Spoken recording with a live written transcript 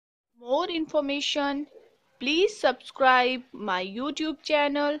more information, please subscribe my YouTube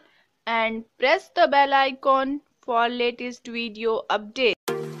channel and press the bell icon for latest video updates.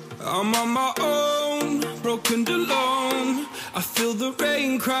 I'm on my own, broken alone. I feel the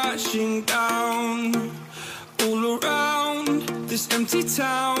rain crashing down all around this empty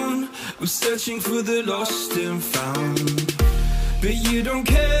town. We're searching for the lost and found, but you don't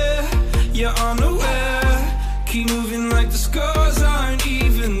care, you're unaware. Keep moving like the scars aren't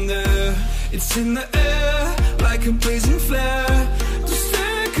even there. It's in the air like a blazing flare. Don't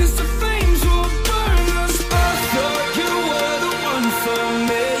stare 'cause the flames will burn us. I thought you were the one for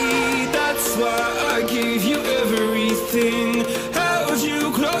me. That's why I gave you everything. Held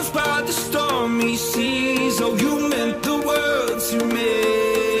you close by the stormy seas. Oh, you meant the world to me.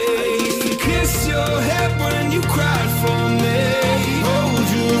 I used to kiss your head when you cried for me. Hold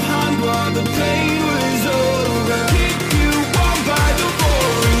your hand while the pain was over. Keep you warm by the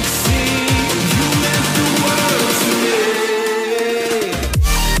roaring sea. You meant the world to me.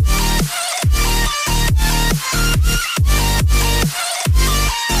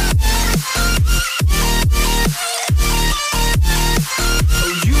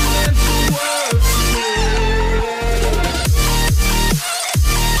 Oh, you meant the world to me.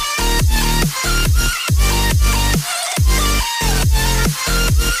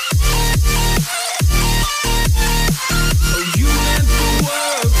 Oh, you meant the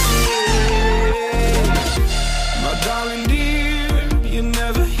world to me. My darling dear, you're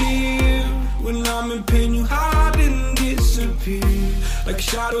never here. When I'm in pain, you hide and disappear. Like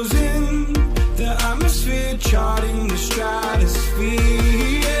shadows in the atmosphere, charting the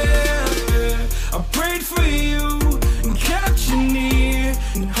stratosphere. Yeah. I prayed for you and kept you near,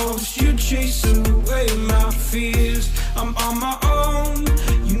 in hopes you'd chase away my fears. I'm on my own,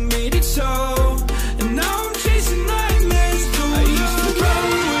 you made it so, and now I'm chasing nightmares through. I used to run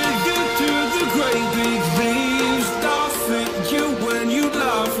with you through the great big leaves, laugh at you when you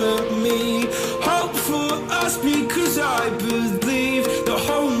laugh at me. Hope for us because I believe.